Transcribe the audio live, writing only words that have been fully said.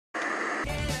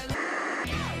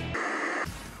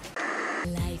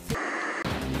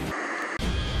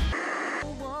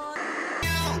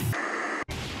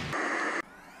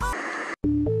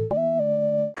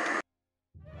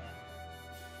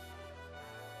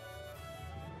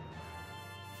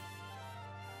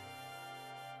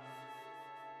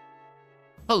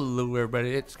Hello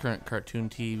everybody, it's Current Cartoon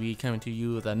TV coming to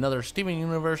you with another Steven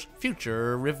Universe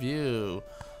Future Review.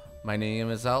 My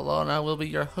name is Outlaw and I will be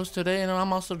your host today, and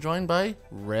I'm also joined by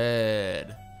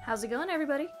Red. How's it going,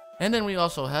 everybody? And then we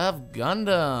also have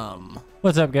Gundam.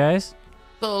 What's up, guys?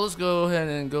 So let's go ahead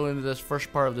and go into this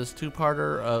first part of this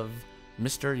two-parter of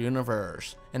Mr.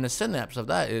 Universe. And the synapse of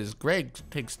that is Greg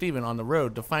takes Steven on the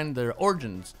road to find the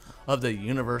origins of the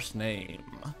universe name.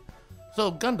 So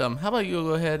Gundam, how about you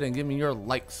go ahead and give me your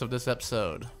likes of this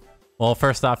episode? Well,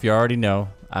 first off, you already know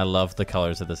I love the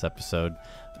colors of this episode.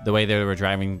 The way they were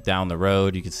driving down the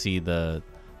road, you could see the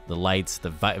lights, the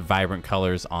vibrant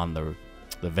colors on the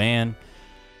van.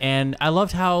 And I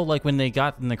loved how, like, when they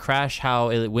got in the crash, how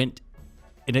it went,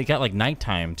 and it got like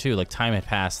nighttime too, like time had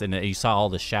passed, and you saw all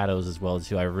the shadows as well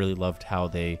too. I really loved how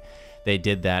they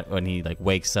did that when he like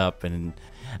wakes up, and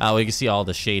we can see all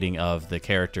the shading of the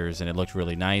characters, and it looked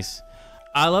really nice.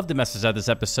 I love the message of this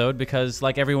episode because,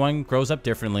 like, everyone grows up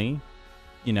differently,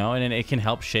 you know, and it can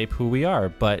help shape who we are.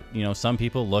 But, you know, some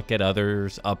people look at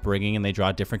others' upbringing and they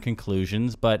draw different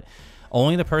conclusions, but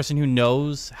only the person who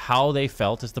knows how they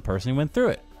felt is the person who went through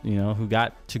it, you know, who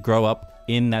got to grow up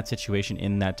in that situation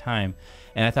in that time.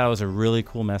 And I thought it was a really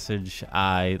cool message.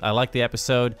 I liked the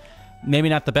episode. Maybe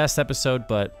not the best episode,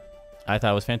 but I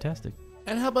thought it was fantastic.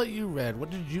 And how about you, Red?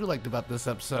 What did you like about this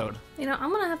episode? You know,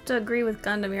 I'm gonna have to agree with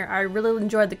Gundam here. I really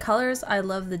enjoyed the colors. I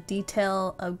love the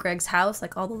detail of Greg's house,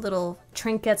 like all the little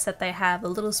trinkets that they have, the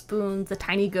little spoons, the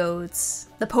tiny goats,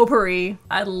 the potpourri.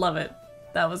 I love it.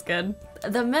 That was good.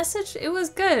 The message, it was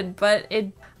good, but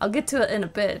I'll get to it in a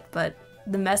bit, but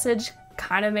the message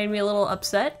kind of made me a little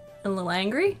upset and a little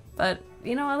angry. But,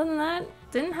 you know, other than that,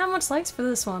 didn't have much likes for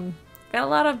this one. Got a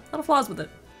lot of flaws with it.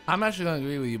 I'm actually going to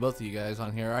agree with you, both of you guys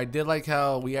on here. I did like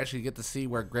how we actually get to see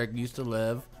where Greg used to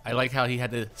live. I like how he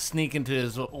had to sneak into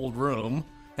his old room.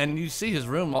 And you see his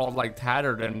room all like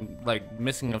tattered and like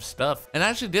missing of stuff. And I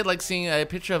actually did like seeing a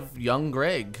picture of young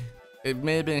Greg. It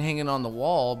may have been hanging on the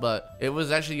wall, but it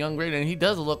was actually young Greg. And he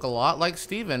does look a lot like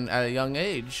Steven at a young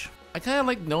age. I kind of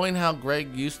like knowing how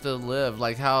Greg used to live,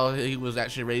 like how he was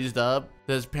actually raised up.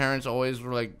 His parents always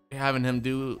were like having him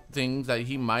do things that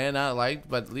he might have not liked,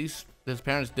 but at least his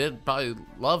parents did probably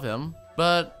love him.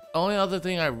 But only other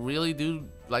thing I really do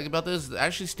like about this is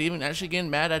actually Steven actually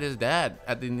getting mad at his dad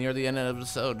at near the end of the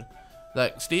episode.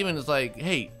 Like, Steven is like,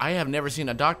 hey, I have never seen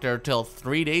a doctor till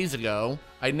 3 days ago.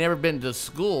 I'd never been to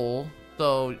school,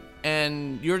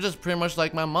 and you're just pretty much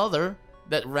like my mother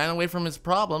that ran away from his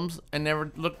problems and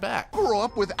never looked back. Grew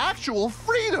up with actual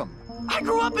freedom. I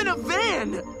grew up in a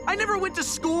van. I never went to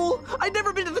school. I'd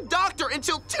never been to the doctor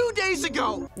until 2 days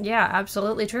ago. Yeah,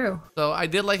 absolutely true. So I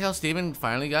did like how Steven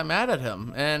finally got mad at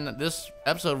him. And this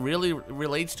episode really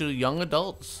relates to young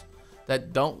adults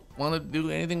that don't want to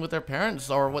do anything with their parents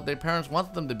or what their parents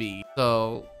want them to be.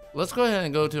 So let's go ahead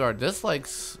and go to our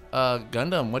dislikes.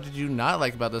 Gundam, what did you not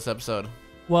like about this episode?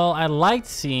 Well, I liked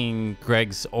seeing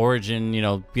Greg's origin, you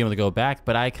know, being able to go back,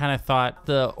 but I kind of thought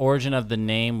the origin of the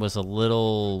name was a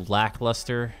little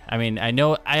lackluster. I mean, I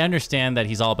understand that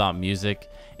he's all about music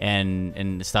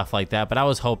and stuff like that, but I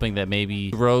was hoping that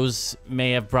maybe Rose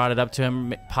may have brought it up to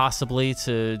him, possibly,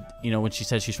 to, you know, when she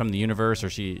said she's from the universe, or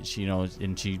she you know,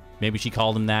 and maybe she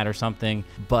called him that or something.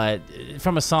 But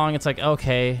from a song, it's like,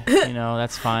 okay, you know,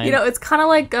 that's fine. You know, it's kind of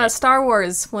like Star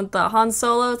Wars when the Han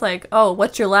Solo is like, oh,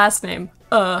 what's your last name?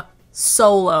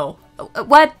 Solo.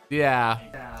 What?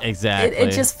 Yeah. Exactly.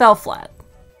 It just fell flat.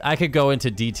 I could go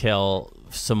into detail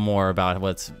some more about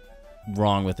what's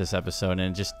wrong with this episode, and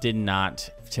it just did not,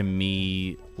 to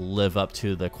me, live up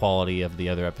to the quality of the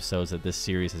other episodes that this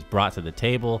series has brought to the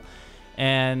table.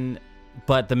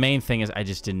 But the main thing is I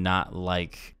just did not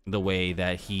like the way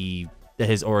that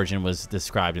his origin was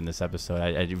described in this episode.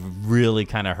 It really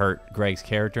kind of hurt Greg's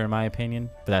character, in my opinion,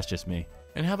 but that's just me.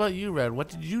 And how about you, Red? What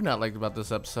did you not like about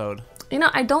this episode? You know,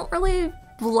 I don't really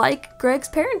like Greg's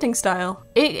parenting style.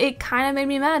 It kind of made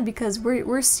me mad because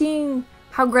we're seeing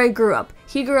how Greg grew up.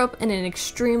 He grew up in an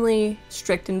extremely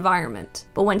strict environment.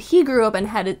 But when he grew up and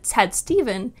had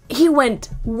Steven, he went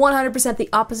 100% the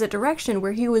opposite direction,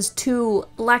 where he was too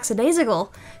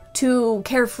lackadaisical, too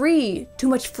carefree, too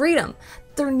much freedom.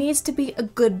 There needs to be a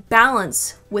good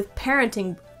balance with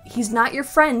parenting. He's not your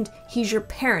friend, he's your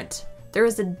parent. There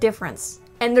is a difference.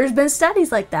 And there's been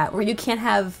studies like that where you can't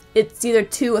have, it's either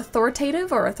too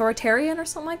authoritative or authoritarian or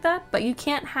something like that, but you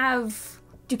can't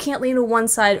lean to one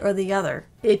side or the other.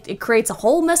 It creates a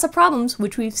whole mess of problems,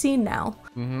 which we've seen now.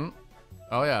 Mm-hmm.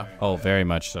 Oh, yeah. Oh, very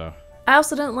much so. I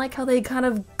also didn't like how they kind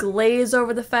of glaze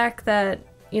over the fact that,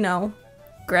 you know,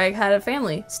 Greg had a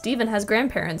family. Steven has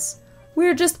grandparents.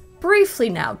 We're just briefly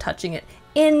now touching it.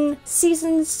 In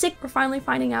season 6, we're finally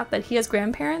finding out that he has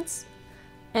grandparents,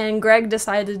 and Greg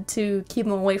decided to keep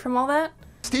him away from all that.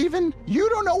 Steven, you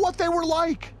don't know what they were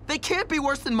like. They can't be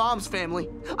worse than Mom's family.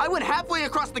 I went halfway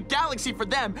across the galaxy for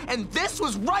them, and this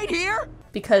was right here?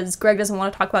 Because Greg doesn't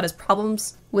want to talk about his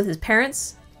problems with his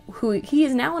parents, who he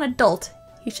is now an adult.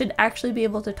 He should actually be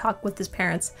able to talk with his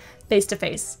parents face to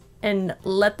face and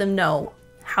let them know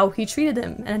how he treated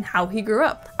them and how he grew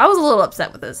up. I was a little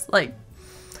upset with this. Like,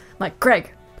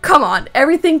 Greg, come on.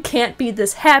 Everything can't be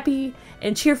this happy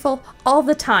and cheerful all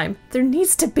the time. There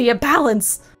needs to be a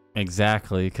balance.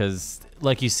 Exactly, because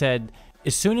like you said,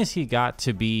 as soon as he got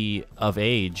to be of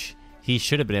age, he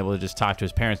should have been able to just talk to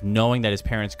his parents, knowing that his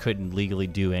parents couldn't legally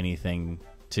do anything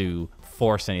to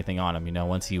force anything on him, you know,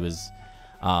 once he was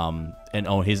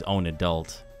his own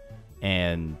adult.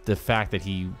 And the fact that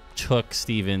he took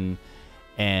Steven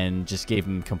and just gave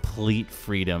him complete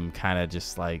freedom, kind of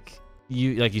just like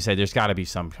you said, there's got to be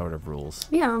some sort of rules.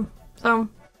 Yeah. So.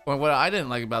 Well, what I didn't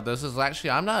like about this is actually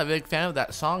I'm not a big fan of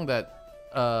that song that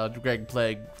Greg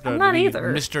played. I'm not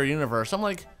either. Mr. Universe. I'm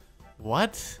like,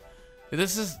 what?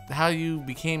 This is how you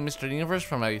became Mr. Universe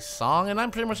from a song? And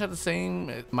I'm pretty much at the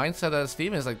same mindset as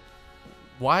Steven. It's like,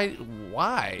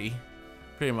 why?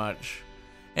 Pretty much.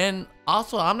 And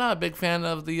also, I'm not a big fan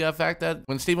of the fact that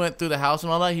when Steve went through the house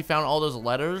and all that, he found all those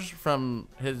letters from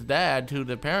his dad to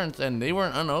the parents, and they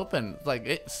weren't unopened. Like,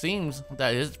 it seems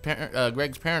that his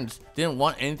Greg's parents didn't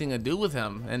want anything to do with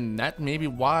him, and that may be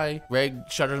why Greg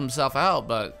shuttered himself out.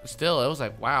 But still, it was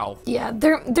like, wow. Yeah,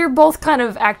 they're both kind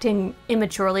of acting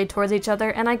immaturely towards each other,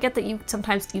 and I get that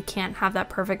sometimes you can't have that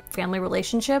perfect family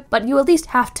relationship, but you at least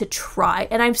have to try.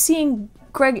 And I'm seeing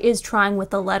Greg is trying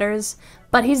with the letters,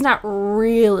 but he's not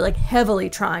really, like, heavily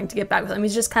trying to get back with them.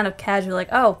 He's just kind of casually like,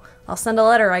 oh, I'll send a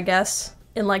letter, I guess,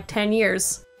 in like 10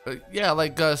 years. Yeah,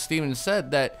 like Steven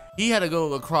said, that he had to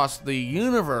go across the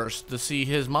universe to see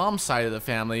his mom's side of the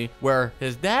family, where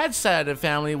his dad's side of the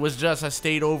family was just a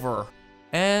state over.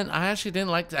 And I actually didn't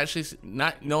like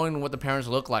not knowing what the parents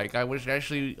look like. I was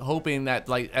actually hoping that,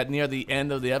 like, at near the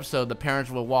end of the episode, the parents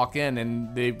will walk in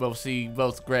and they both see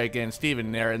both Greg and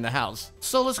Steven there in the house.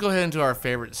 So let's go ahead into our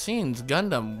favorite scenes.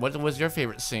 Gundam, what was your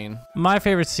favorite scene? My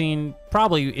favorite scene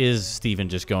probably is Steven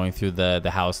just going through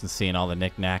the house and seeing all the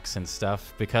knickknacks and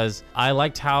stuff, because I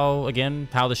liked how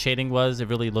the shading was. It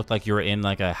really looked like you were in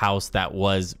like a house that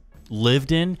was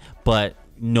lived in, but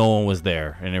no one was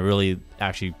there, and it really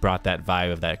actually brought that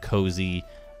vibe of that cozy,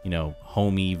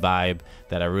 homey vibe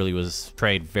that I really was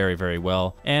portrayed very, very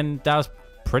well. And that was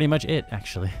pretty much it,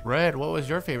 actually. Red, what was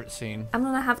your favorite scene? I'm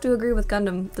gonna have to agree with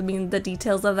Gundam. I mean, the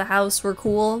details of the house were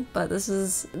cool, but this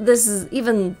is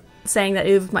even saying that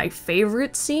it was my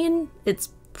favorite scene, it's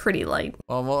pretty light.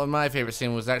 Well, my favorite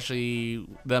scene was actually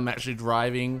them actually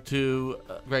driving to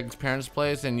Greg's parents'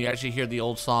 place, and you actually hear the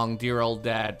old song "Dear Old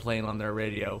Dad" playing on their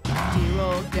radio. Dear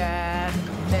old dad,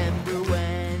 remember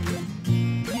when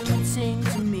you would sing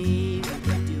to me,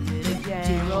 we could do it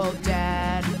again. Dear old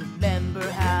dad, remember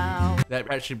how. That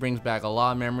actually brings back a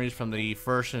lot of memories from the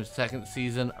first and second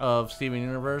season of Steven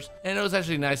Universe, and it was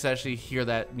actually nice to actually hear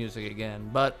that music again.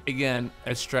 But again,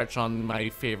 a stretch on my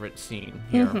favorite scene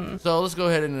here. So let's go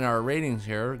ahead and in our ratings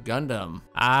here. Gundam.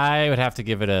 I would have to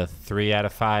give it a 3 out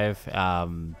of 5.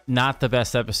 Not the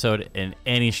best episode in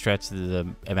any stretch of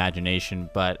the imagination,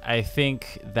 but I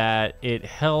think that it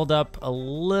held up a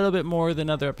little bit more than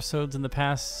other episodes in the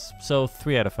past, so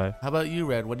 3 out of 5. How about you,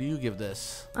 Red? What do you give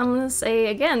this? I'm gonna say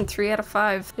again 3 out of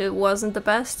 5. It wasn't the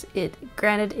best.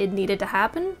 Granted, it needed to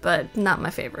happen, but not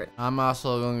my favorite. I'm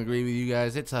also going to agree with you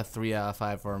guys. It's a 3 out of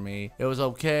 5 for me. It was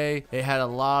okay. It had a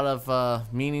lot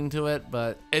of meaning to it,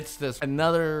 but it's just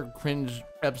another cringe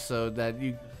episode that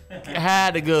you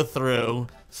had to go through.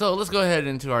 So let's go ahead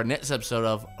into our next episode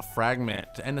of Fragment.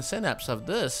 And the synopsis of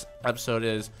this episode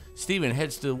is Steven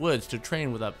heads to the woods to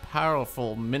train with a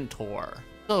powerful mentor.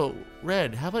 So,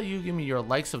 Red, how about you give me your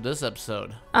likes of this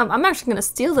episode? I'm actually going to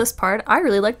steal this part. I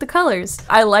really like the colors.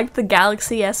 I like the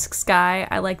galaxy-esque sky.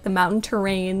 I like the mountain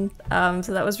terrain.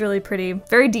 So that was really pretty.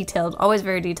 Very detailed. Always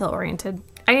very detail-oriented.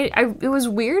 It was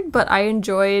weird, but I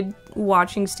enjoyed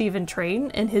watching Steven train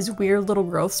in his weird little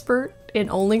growth spurt in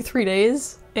only 3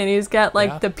 days. And he's got,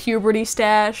 like, the puberty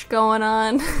stash going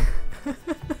on.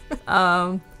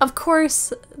 Of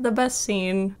course, the best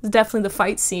scene is definitely the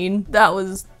fight scene. That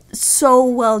was so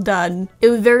well done. It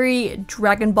was very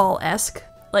Dragon Ball-esque,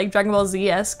 like Dragon Ball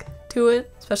Z-esque to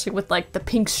it, especially with like the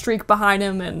pink streak behind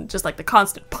him and just like the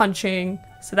constant punching.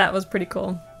 So that was pretty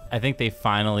cool. I think they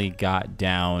finally got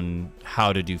down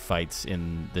how to do fights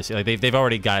in this. Like they've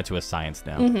already got it to a science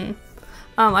now.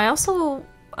 I also,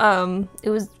 it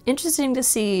was interesting to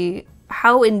see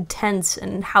how intense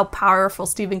and how powerful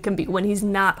Steven can be when he's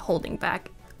not holding back.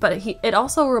 But it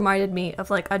also reminded me of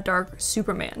like a dark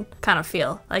Superman kind of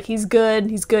feel. Like he's good,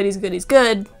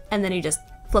 and then he just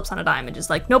flips on a dime and just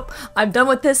like, nope, I'm done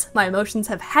with this, my emotions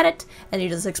have had it, and he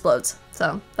just explodes.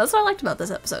 So that's what I liked about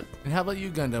this episode. And how about you,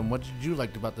 Gundam? What did you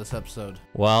like about this episode?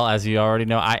 Well, as you already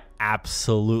know, I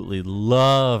absolutely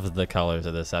love the colors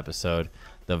of this episode.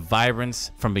 The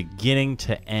vibrance from beginning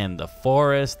to end, the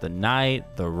forest, the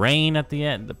night, the rain at the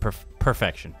end, the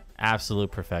perfection,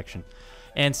 absolute perfection.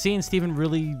 And seeing Steven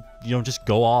really, just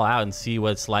go all out and see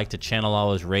what it's like to channel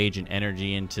all his rage and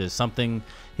energy into something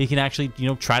he can actually,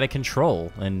 try to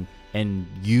control and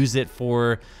use it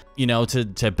for,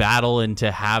 to battle and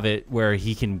to have it where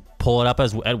he can pull it up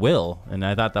at will. And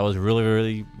I thought that was really,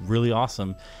 really, really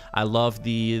awesome. I love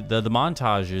the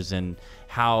montages and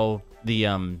how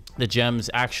the gems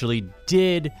actually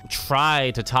did try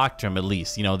to talk to him at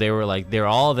least. They were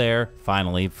all there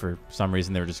finally. For some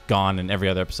reason they were just gone in every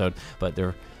other episode, but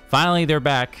they're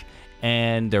back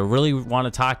and they really want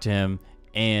to talk to him.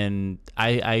 And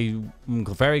I'm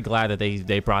very glad that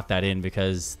they brought that in,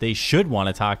 because they should want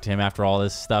to talk to him after all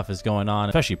this stuff is going on,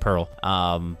 especially Pearl.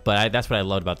 But that's what I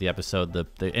loved about the episode,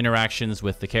 the interactions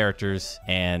with the characters,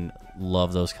 and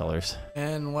love those colors.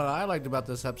 And what I liked about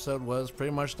this episode was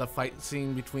pretty much the fight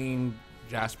scene between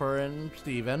Jasper and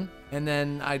Steven. And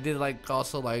then I did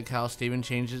also like how Steven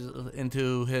changes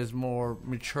into his more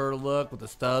mature look with the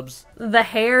stubs. The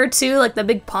hair too, like the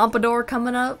big pompadour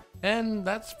coming up. And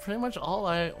that's pretty much all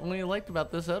I only liked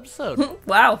about this episode.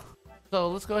 Wow. So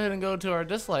let's go ahead and go to our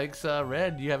dislikes.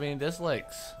 Red, do you have any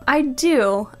dislikes? I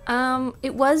do.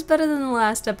 It was better than the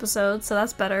last episode, so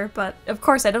that's better. But of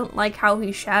course, I don't like how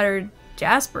he shattered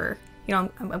Jasper.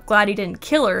 I'm glad he didn't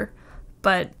kill her,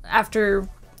 but after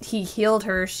he healed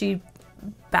her, she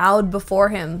bowed before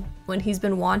him. When he's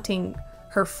been wanting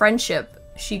her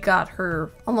friendship, she got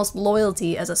her almost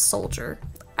loyalty as a soldier.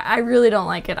 I really don't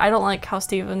like it. I don't like how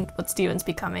what Steven's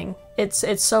becoming.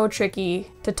 It's so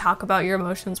tricky to talk about your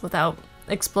emotions without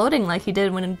exploding like he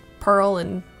did when Pearl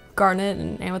and Garnet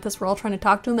and Amethyst were all trying to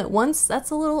talk to him at once. That's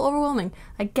a little overwhelming.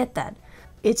 I get that.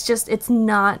 It's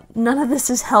not, none of this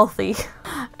is healthy.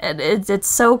 And it's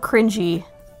so cringy.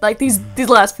 Like these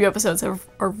last few episodes are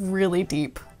really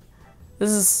deep.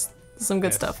 This is some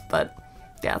good stuff, but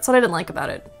yeah, that's what I didn't like about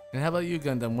it. And how about you,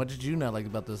 Gundam? What did you not like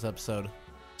about this episode?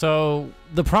 So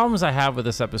the problems I have with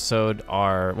this episode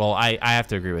are, well, I have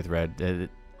to agree with Red.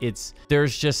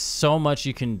 There's just so much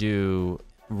you can do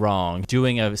wrong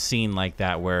doing a scene like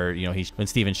that where when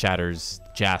Steven shatters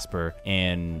Jasper,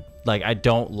 and I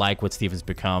don't like what Steven's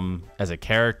become as a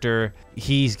character.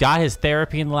 He's got his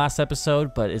therapy in the last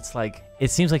episode, but it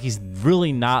seems like he's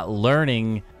really not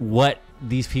learning what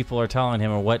these people are telling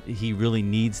him or what he really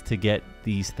needs to get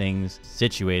these things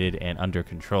situated and under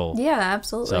control. Yeah,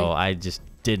 absolutely. So I just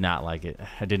did not like it.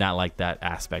 I did not like that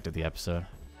aspect of the episode.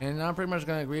 And I'm pretty much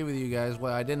going to agree with you guys.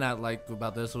 What I did not like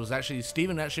about this was actually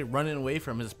Steven running away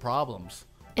from his problems.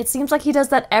 It seems like he does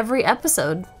that every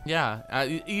episode. Yeah,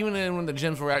 even when the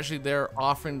gyms were actually there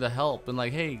offering to help and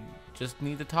hey, just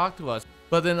need to talk to us.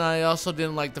 But then I also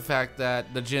didn't like the fact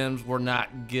that the gyms were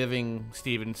not giving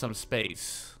Steven some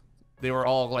space. They were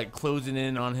all closing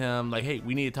in on him, hey,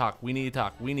 we need to talk, we need to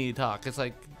talk, we need to talk. It's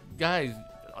guys,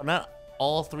 not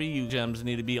all three of you gems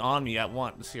need to be on me at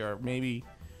once here. Maybe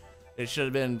it should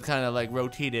have been kind of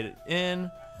rotated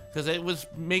in, because it was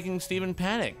making Steven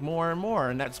panic more and more,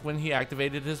 and that's when he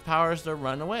activated his powers to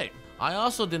run away. I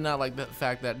also did not like the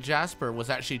fact that Jasper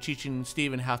was actually teaching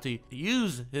Steven how to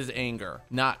use his anger,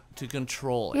 not to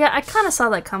control it. Yeah, I kind of saw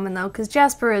that coming though, because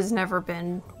Jasper has never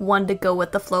been one to go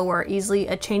with the flow or easily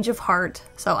a change of heart.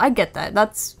 So I get that.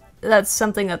 That's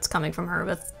something that's coming from her.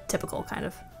 That's typical, kind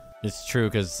of. It's true,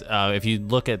 because if you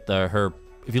look at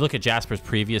if you look at Jasper's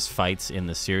previous fights in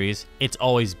the series, it's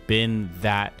always been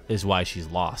that is why she's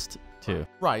lost too.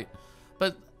 Right,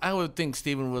 but I would think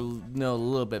Steven would know a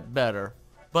little bit better.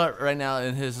 But right now,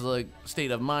 in his state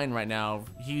of mind right now,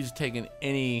 he's taking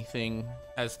anything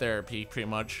as therapy, pretty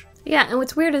much. Yeah, and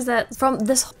what's weird is that from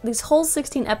these whole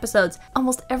 16 episodes,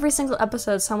 almost every single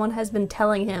episode, someone has been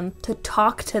telling him to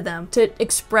talk to them, to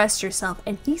express yourself,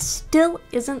 and he still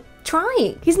isn't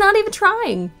trying. He's not even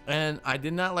trying. And I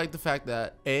did not like the fact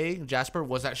that A, Jasper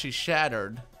was actually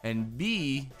shattered, and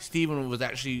B, Steven was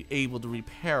actually able to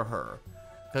repair her.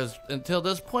 Because until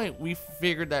this point, we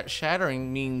figured that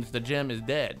shattering means the gem is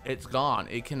dead. It's gone.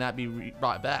 It cannot be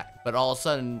brought back. But all of a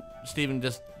sudden, Steven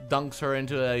just dunks her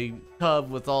into a tub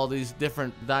with all these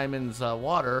different diamonds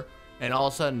water, and all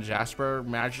of a sudden, Jasper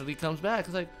magically comes back.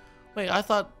 It's wait, I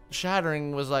thought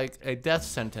shattering was like a death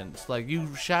sentence. Like,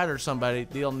 you shatter somebody,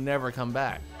 they'll never come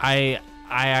back. I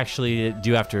actually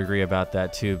do have to agree about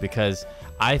that too, because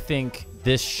I think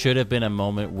this should have been a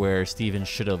moment where Steven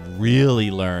should have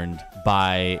really learned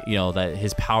by, you know, that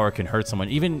his power can hurt someone.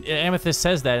 Even Amethyst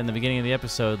says that in the beginning of the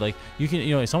episode, like, you can,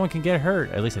 you know, someone can get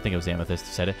hurt. At least I think it was Amethyst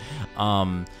who said it.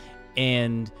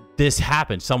 And this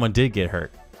happened. Someone did get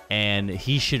hurt. And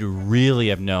he should really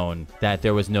have known that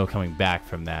there was no coming back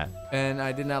from that. And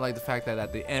I did not like the fact that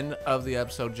at the end of the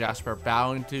episode, Jasper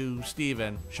bowing to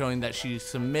Steven, showing that she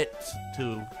submits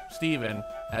to Steven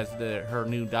as her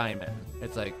new diamond.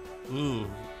 It's like, ooh,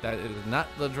 that is not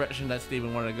the direction that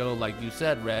Steven wanted to go. Like you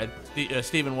said, Red,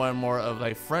 Steven wanted more of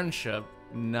a friendship,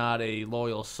 not a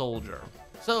loyal soldier.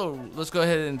 So let's go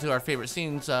ahead into our favorite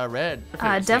scenes. Red.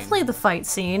 Definitely the fight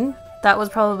scene. That was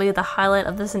probably the highlight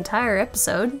of this entire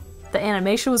episode. The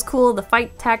animation was cool, the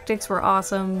fight tactics were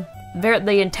awesome.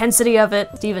 The intensity of it,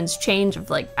 Steven's change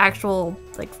of like actual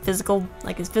like physical,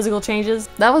 like his physical changes.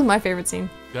 That was my favorite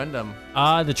scene. Gundam.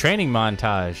 The training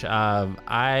montage.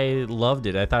 I loved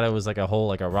it. I thought it was like a whole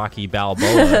like a Rocky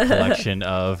Balboa collection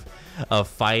of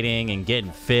fighting and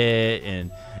getting fit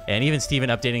and even Steven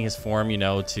updating his form, you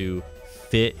know, to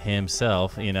fit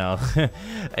himself, you know.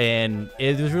 And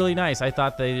it was really nice. I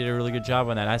thought they did a really good job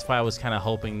on that. That's why I was kind of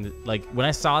hoping that, like, when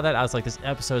I saw that, I was like, this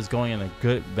episode is going in a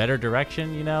better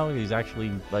direction, you know. He's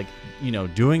actually like, you know,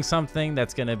 doing something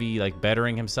that's gonna be like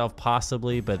bettering himself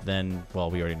possibly. But then,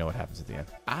 well, we already know what happens at the end.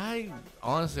 I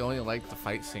honestly only liked the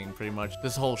fight scene pretty much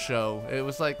this whole show. It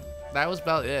was like, that was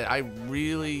about it. I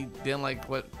really didn't like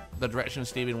what the direction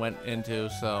Steven went into.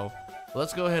 So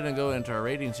let's go ahead and go into our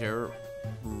ratings here.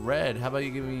 Red, how about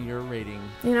you give me your rating?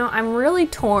 You know, I'm really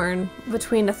torn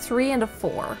between a 3 and a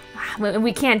 4.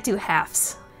 We can't do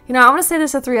halves. You know, I want to say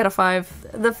this a 3 out of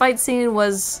 5. The fight scene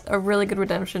was a really good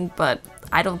redemption, but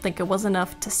I don't think it was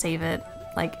enough to save it.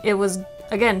 Like, it was,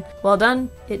 again, well done.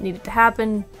 It needed to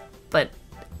happen, but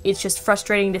it's just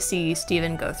frustrating to see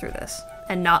Steven go through this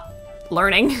and not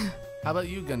learning. How about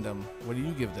you, Gundam? What do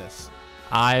you give this?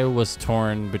 I was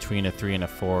torn between a 3 and a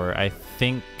 4. I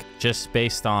think just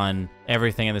based on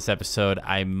everything in this episode,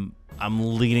 I'm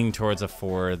leaning towards a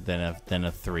 4 than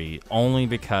a 3, only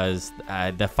because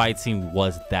the fight scene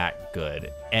was that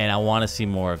good, and I want to see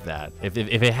more of that. If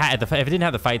it didn't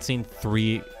have the fight scene,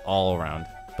 3 all around,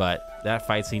 but that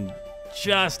fight scene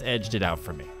just edged it out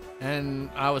for me. And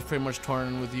I was pretty much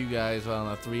torn with you guys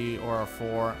on a 3 or a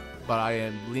 4, but I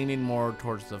am leaning more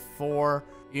towards the 4.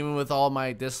 Even with all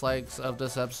my dislikes of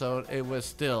this episode, it was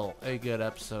still a good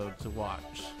episode to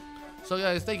watch. So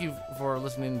guys, thank you for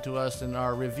listening to us in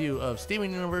our review of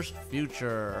Steven Universe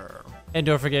Future. And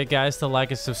don't forget, guys, to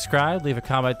like and subscribe, leave a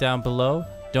comment down below.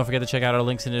 Don't forget to check out our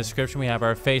links in the description. We have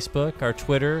our Facebook, our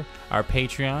Twitter, our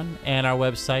Patreon, and our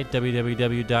website,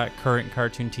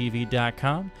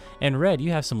 www.currentcartoontv.com. And Red,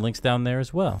 you have some links down there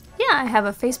as well. Yeah, I have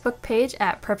a Facebook page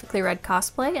at Perfectly Red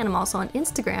Cosplay, and I'm also on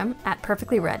Instagram at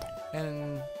Perfectly Red.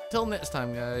 And till next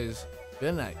time, guys,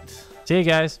 good night. See you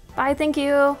guys. Bye, thank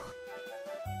you.